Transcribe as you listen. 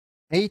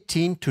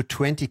18 to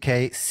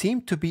 20K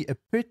seem to be a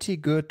pretty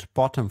good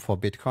bottom for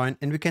Bitcoin.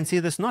 And we can see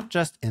this not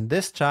just in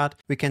this chart,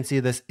 we can see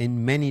this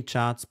in many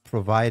charts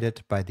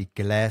provided by the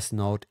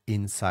Glassnode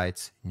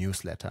Insights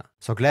newsletter.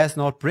 So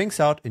Glassnode brings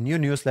out a new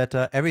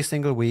newsletter every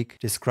single week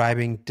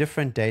describing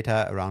different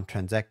data around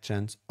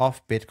transactions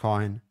of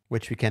Bitcoin,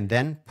 which we can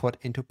then put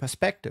into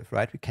perspective,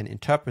 right? We can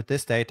interpret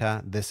this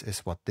data. This is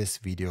what this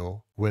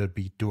video will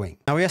be doing.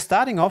 Now we are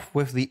starting off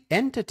with the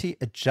entity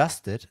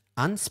adjusted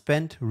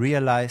unspent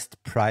realized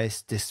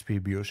price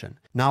distribution.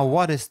 Now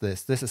what is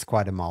this? This is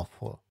quite a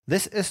mouthful.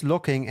 This is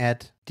looking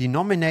at,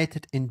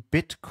 denominated in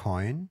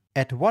Bitcoin,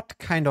 at what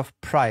kind of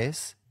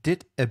price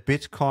did a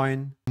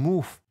Bitcoin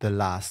move the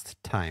last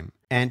time?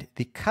 And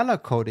the color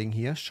coding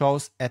here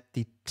shows at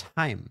the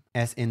time,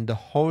 as in the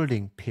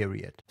holding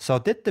period. So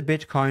did the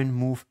Bitcoin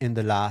move in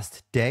the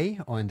last day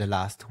or in the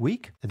last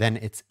week? Then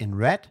it's in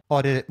red.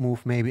 Or did it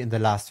move maybe in the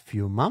last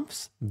few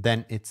months?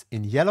 Then it's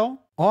in yellow.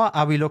 Or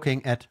are we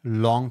looking at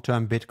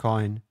long-term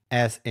Bitcoin,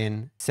 as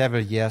in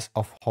several years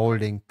of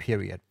holding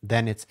period?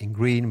 Then it's in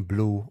green,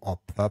 blue, or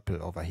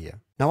purple over here.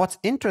 Now what's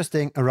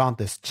interesting around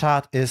this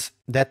chart is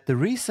that the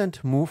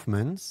recent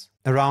movements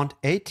around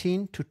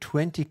 18 to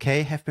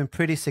 20K have been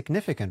pretty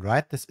significant,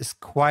 right? This is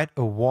quite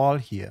a wall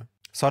here.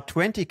 So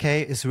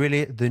 20K is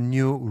really the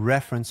new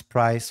reference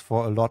price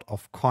for a lot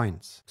of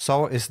coins.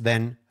 So is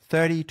then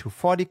 30 to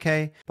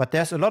 40K, but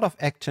there's a lot of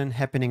action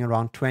happening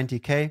around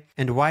 20K.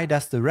 And why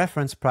does the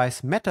reference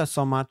price matter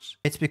so much?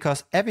 It's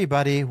because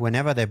everybody,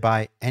 whenever they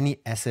buy any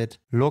asset,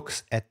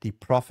 looks at the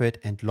profit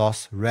and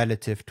loss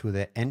relative to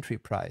their entry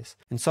price.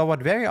 And so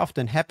what very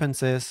often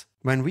happens is,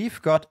 when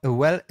we've got a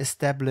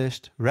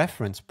well-established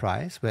reference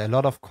price where a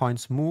lot of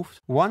coins moved,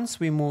 once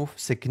we move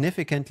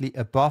significantly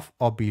above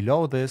or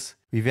below this,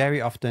 we very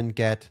often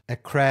get a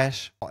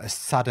crash or a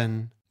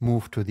sudden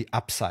move to the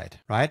upside,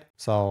 right?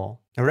 So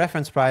a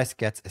reference price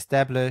gets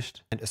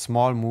established and a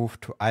small move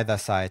to either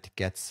side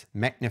gets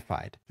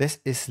magnified. This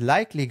is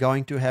likely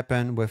going to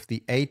happen with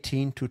the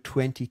 18 to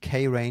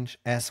 20K range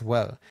as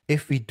well.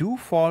 If we do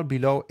fall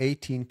below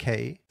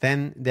 18K,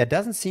 then there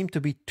doesn't seem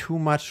to be too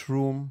much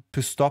room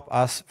to stop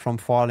us from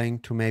falling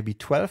to maybe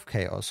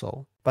 12K or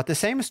so. But the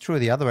same is true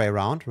the other way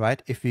around, right?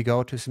 If we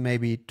go to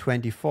maybe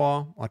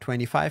 24 or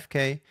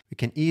 25K, we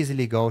can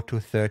easily go to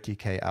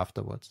 30K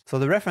afterwards. So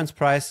the reference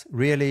price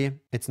really,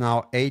 it's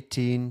now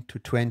 18 to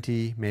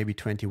 20, maybe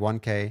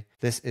 21K.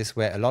 This is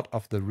where a lot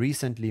of the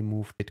recently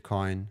moved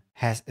Bitcoin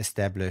has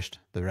established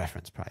the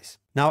reference price.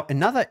 Now,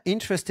 another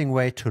interesting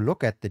way to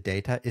look at the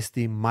data is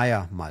the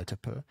Maya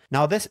multiple.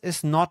 Now, this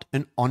is not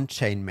an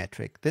on-chain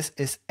metric. This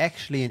is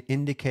actually an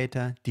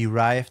indicator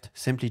derived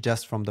simply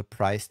just from the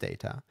price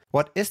data.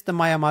 What is the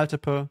Maya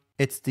multiple?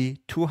 It's the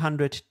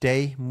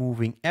 200-day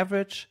moving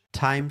average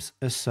times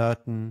a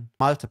certain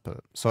multiple.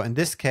 So in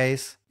this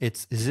case,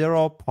 it's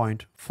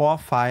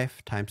 0.45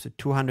 times the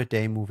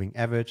 200-day moving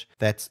average.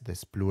 That's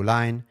this blue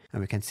line.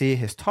 And we can see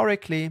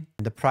historically,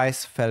 the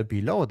price fell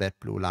below that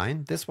blue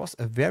line. This was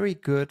a very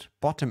good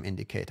bottom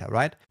indicator,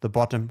 right? The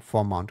bottom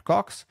for Mt.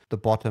 Gox, the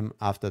bottom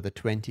after the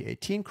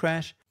 2018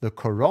 crash, the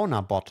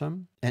Corona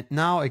bottom. And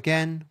now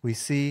again, we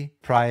see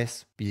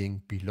price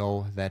being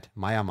below that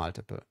Maya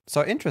multiple.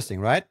 So interesting,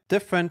 right?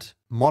 Different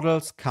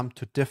models come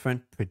to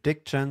different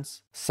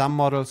predictions. Some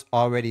models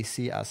already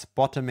see us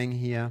bottoming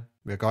here.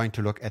 We're going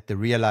to look at the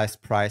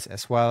realized price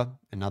as well,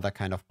 another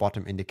kind of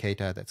bottom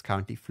indicator that's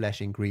currently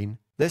flashing green.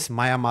 This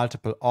Maya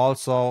multiple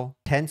also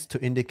tends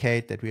to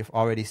indicate that we've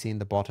already seen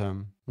the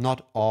bottom.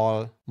 Not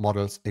all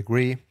models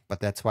agree, but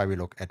that's why we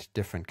look at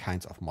different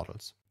kinds of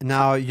models.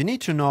 Now you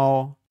need to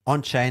know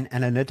on-chain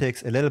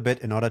analytics a little bit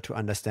in order to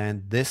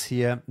understand this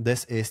here.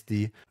 This is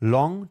the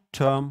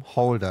long-term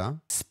holder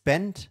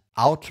spend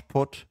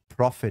output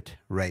profit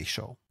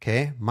ratio,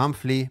 okay,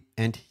 monthly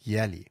and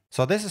yearly.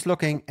 So this is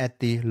looking at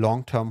the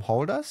long-term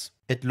holders.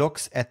 It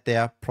looks at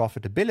their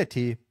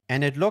profitability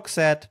and it looks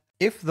at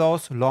if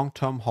those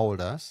long-term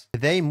holders,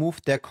 they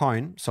moved their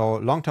coin. So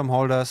long-term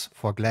holders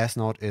for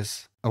Glassnode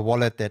is a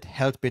wallet that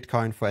held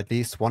Bitcoin for at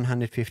least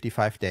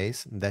 155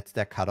 days. That's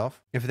their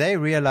cutoff. If they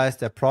realize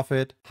their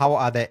profit, how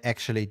are they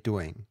actually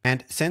doing?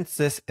 And since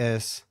this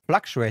is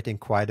fluctuating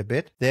quite a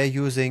bit, they're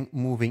using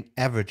moving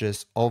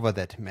averages over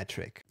that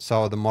metric.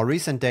 So the more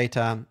recent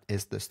data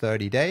is this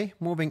 30-day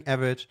moving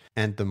average,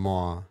 and the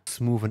more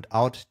smoothed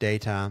out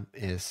data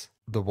is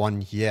the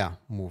 1 year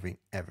moving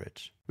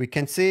average. We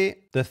can see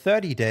the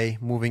 30-day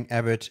moving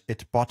average,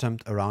 it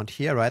bottomed around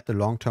here, right? The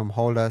long-term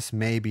holders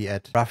may be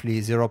at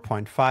roughly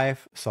 0.5.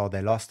 So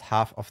they lost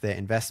half of their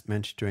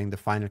investment during the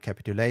final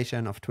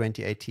capitulation of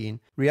 2018.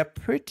 We are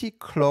pretty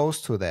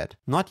close to that.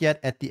 Not yet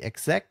at the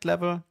exact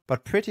level,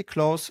 but pretty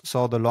close.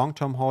 So the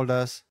long-term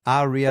holders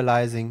are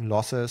realizing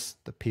losses,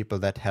 the people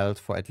that held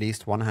for at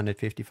least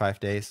 155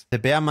 days. The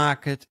bear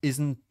market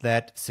isn't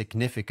that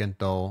significant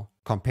though,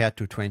 compared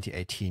to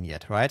 2018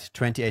 yet, right?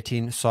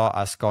 2018 saw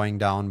us going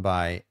down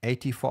by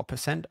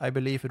 84%, I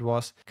believe it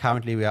was.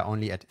 Currently, we are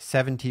only at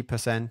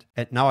 70%.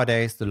 And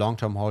nowadays, the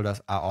long-term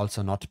holders are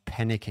also not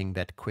panicking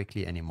that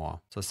quickly anymore.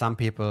 So some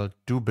people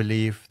do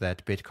believe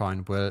that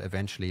Bitcoin will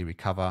eventually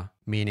recover,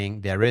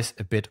 meaning there is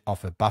a bit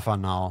of a buffer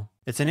now.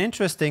 It's an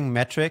interesting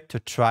metric to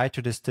try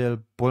to distill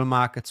bull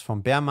markets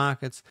from bear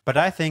markets, but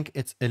I think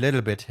it's a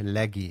little bit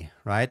laggy,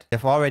 right?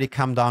 They've already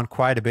come down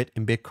quite a bit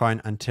in Bitcoin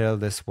until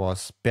this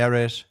was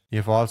bearish.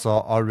 You've also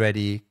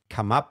already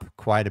come up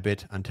quite a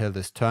bit until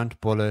this turned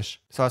bullish.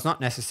 So it's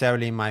not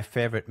necessarily my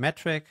favorite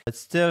metric, but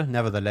still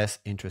nevertheless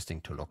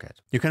interesting to look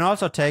at. You can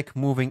also take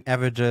moving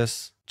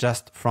averages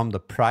just from the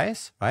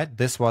price, right?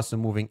 This was the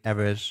moving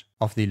average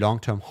of the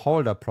long-term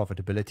holder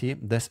profitability.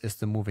 This is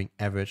the moving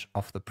average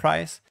of the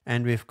price.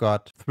 And we've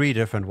got 3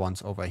 different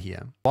ones over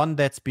here. One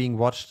that's being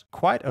watched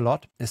quite a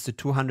lot is the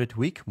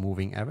 200-week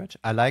moving average.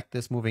 I like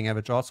this moving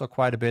average also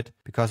quite a bit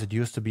because it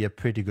used to be a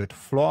pretty good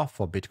floor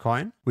for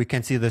Bitcoin. We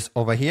can see this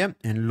over here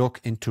and look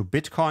into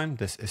Bitcoin.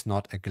 This is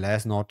not a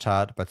Glassnode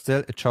chart, but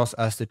still it shows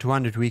us the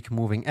 200-week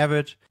moving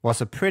average was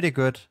a pretty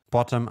good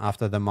bottom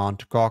after the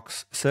Mt.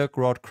 Gox Silk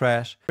Road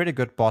crash. Pretty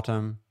good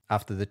bottom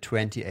after the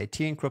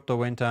 2018 crypto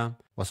winter.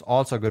 Was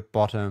also a good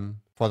bottom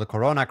for the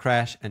Corona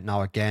crash. And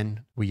now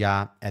again, we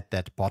are at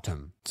that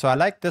bottom. So I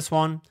like this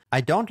one.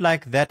 I don't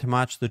like that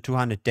much the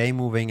 200-day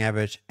moving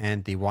average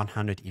and the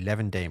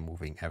 111-day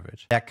moving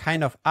average. They're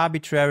kind of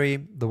arbitrary.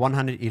 The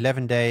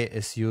 111-day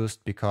is used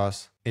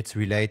because it's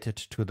related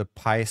to the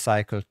pi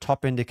cycle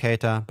top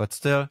indicator, but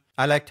still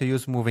I like to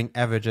use moving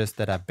averages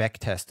that are back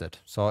tested.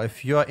 So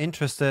if you're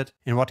interested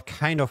in what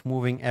kind of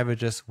moving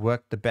averages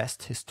work the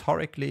best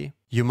historically,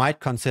 you might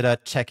consider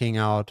checking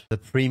out the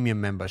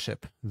premium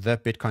membership,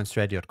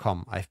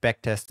 thebitcoinstrategy.com. I've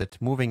back tested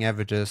moving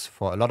averages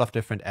for a lot of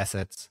different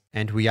assets,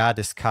 and we are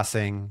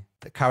discussing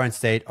the current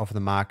state of the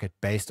market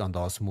based on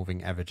those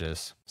moving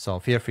averages. So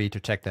feel free to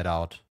check that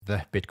out,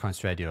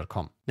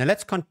 thebitcoinstrategy.com. Now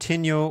let's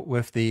continue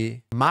with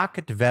the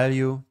market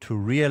value to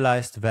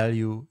realized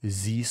value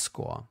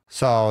Z-score.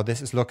 So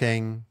this is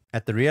looking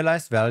at the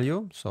realized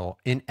value, so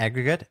in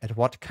aggregate, at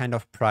what kind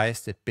of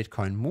price did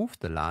Bitcoin move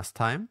the last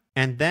time?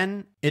 And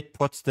then it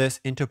puts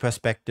this into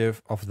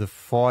perspective of the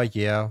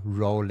 4-year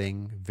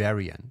rolling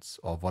variance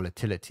or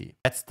volatility.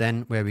 That's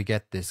then where we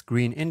get this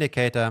green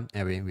indicator,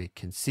 and we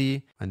can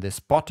see when this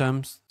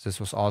bottoms, this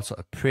was also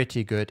a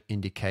pretty good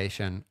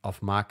indication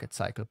of market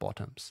cycle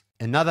bottoms.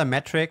 Another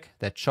metric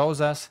that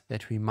shows us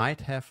that we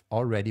might have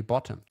already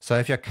bottomed. So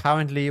if you're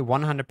currently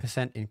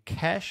 100% in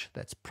cash,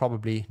 that's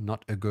probably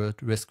not a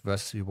good risk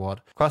versus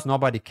reward. Of course,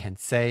 nobody can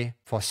say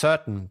for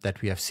certain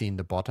that we have seen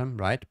the bottom,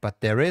 right?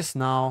 But there is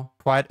now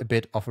quite a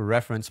bit of a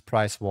reference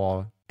price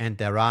wall, and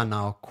there are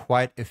now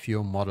quite a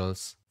few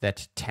models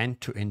that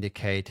tend to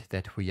indicate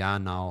that we are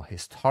now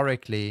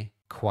historically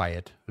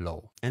quite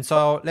low. And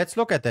so let's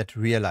look at that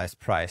realized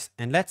price,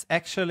 and let's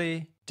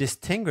actually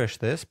distinguish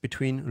this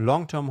between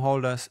long-term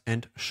holders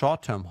and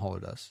short-term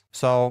holders.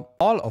 So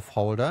all of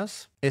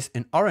holders is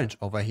in orange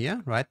over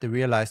here, right? The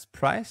realized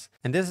price.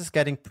 And this is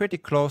getting pretty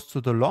close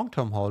to the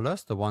long-term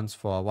holders, the ones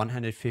for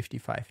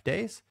 155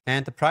 days.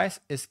 And the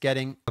price is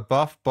getting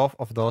above both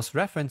of those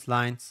reference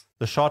lines.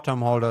 The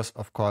short-term holders,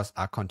 of course,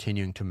 are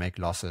continuing to make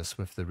losses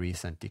with the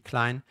recent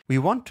decline. We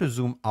want to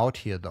zoom out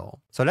here though.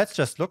 So let's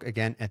just look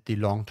again at the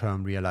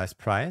long-term realized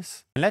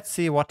price. And let's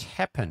see what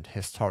happened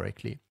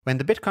historically. When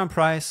the Bitcoin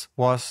price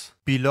was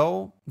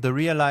below the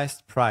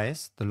realized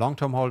price, the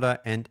long-term holder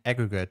and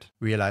aggregate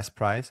realized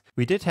price,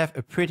 we did have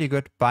a pretty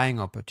good buying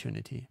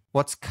opportunity.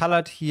 What's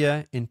colored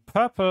here in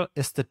purple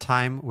is the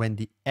time when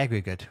the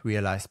aggregate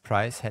realized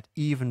price had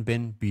even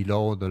been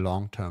below the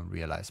long-term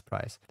realized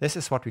price. This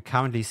is what we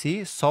currently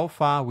see. So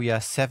far, we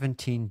are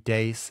 17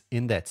 days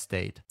in that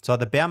state. So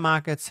the bear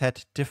markets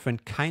had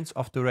different kinds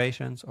of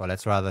durations, or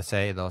let's rather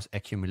say those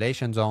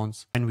accumulation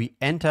zones. When we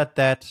entered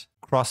that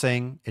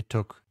crossing, it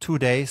took 2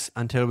 days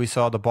until we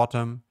saw the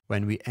bottom.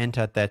 When we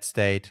entered that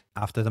state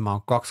after the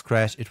Mt. Gox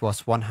crash, it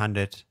was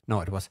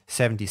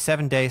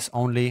 77 days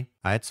only,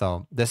 right?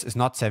 So this is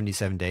not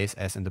 77 days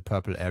as in the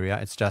purple area.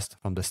 It's just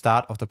from the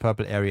start of the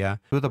purple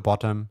area to the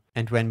bottom.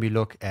 And when we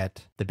look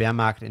at the bear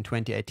market in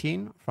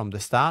 2018, from the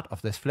start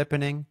of this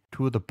flippening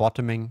to the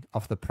bottoming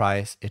of the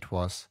price, it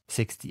was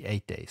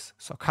 68 days.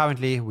 So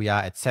currently we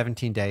are at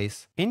 17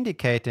 days,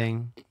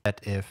 indicating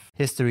that if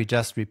history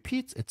just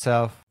repeats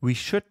itself, we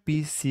should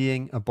be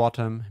seeing a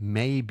bottom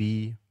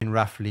maybe in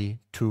roughly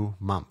 2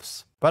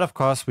 months. But of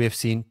course, we have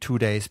seen 2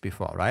 days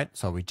before, right?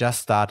 So we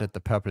just started the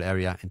purple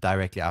area and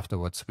directly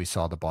afterwards we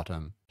saw the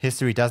bottom.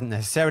 History doesn't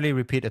necessarily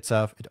repeat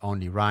itself, it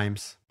only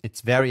rhymes.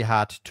 It's very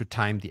hard to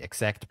time the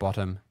exact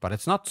bottom, but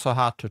it's not so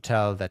hard to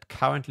tell that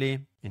currently,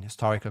 in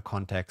historical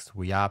context,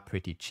 we are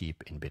pretty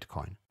cheap in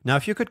Bitcoin. Now,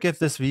 if you could give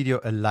this video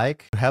a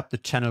like to help the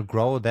channel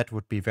grow, that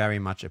would be very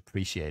much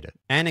appreciated.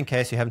 And in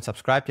case you haven't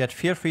subscribed yet,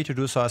 feel free to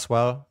do so as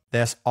well.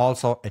 There's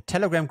also a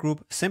Telegram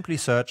group. Simply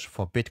search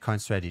for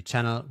Bitcoin Strategy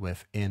Channel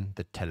within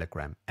the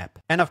Telegram app.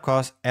 And of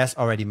course, as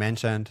already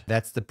mentioned,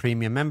 that's the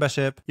premium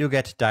membership. You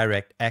get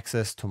direct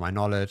access to my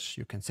knowledge.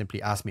 You can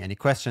simply ask me any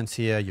questions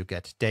here. You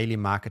get daily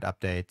market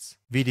updates,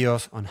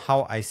 videos on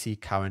how I see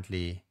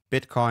currently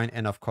Bitcoin,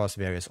 and of course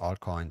various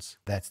altcoins.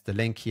 That's the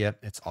link here.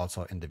 It's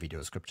also in the video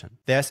description.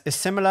 There's a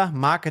similar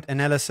market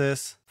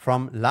analysis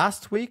from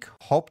last week.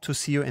 Hope to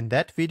see you in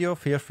that video.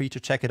 Feel free to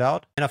check it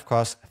out. And of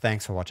course,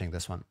 thanks for watching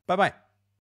this one. Bye bye.